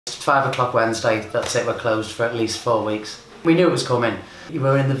5 o'clock Wednesday, that's it, we're closed for at least 4 weeks. We knew it was coming. We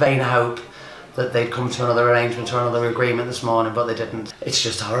were in the vain hope that they'd come to another arrangement or another agreement this morning, but they didn't. It's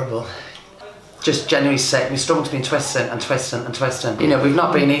just horrible. Just genuinely sick. My stomach's been twisting and twisting and twisting. You know, we've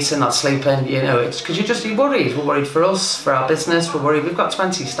not been eating, not sleeping, you know, it's because you're worried. We're worried for us, for our business, we're worried. We've got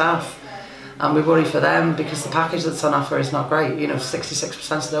 20 staff and we worry for them because the package that's on offer is not great. You know,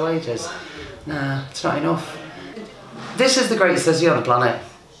 66% of their wages. Nah, it's not enough. This is the greatest city on the planet.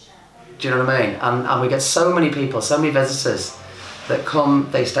 Do you know what I mean? And we get so many people, so many visitors that come,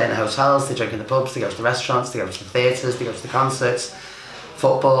 they stay in the hotels, they drink in the pubs, they go to the restaurants, they go to the theatres, they go to the concerts,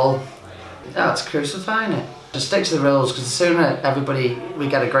 football. Yeah, it's crucifying it. Just stick to the rules, because the sooner we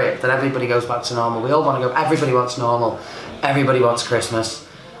get a grip, then everybody goes back to normal. We all want to go, everybody wants normal, everybody wants Christmas.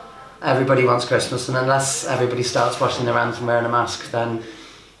 Everybody wants Christmas, and unless everybody starts washing their hands and wearing a mask, then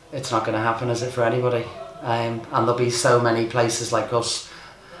it's not going to happen, is it, for anybody? And there'll be so many places like us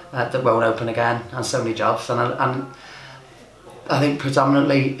that won't open again, and so many jobs. And I think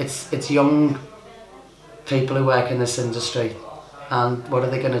predominantly it's young people who work in this industry, and what are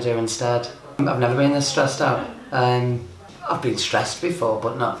they going to do instead? I've never been this stressed out. I've been stressed before,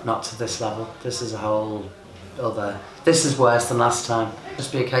 but not to this level. This is a whole other. This is worse than last time.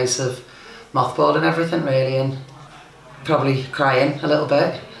 Just be a case of mothballing everything really, and probably crying a little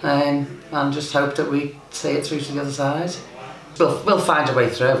bit, and just hope that we see it through to the other side. We'll find a way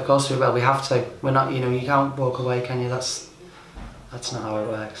through. Of course we will. We have to. We're not. You know, you can't walk away, can you? That's not how it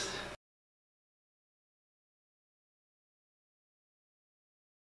works.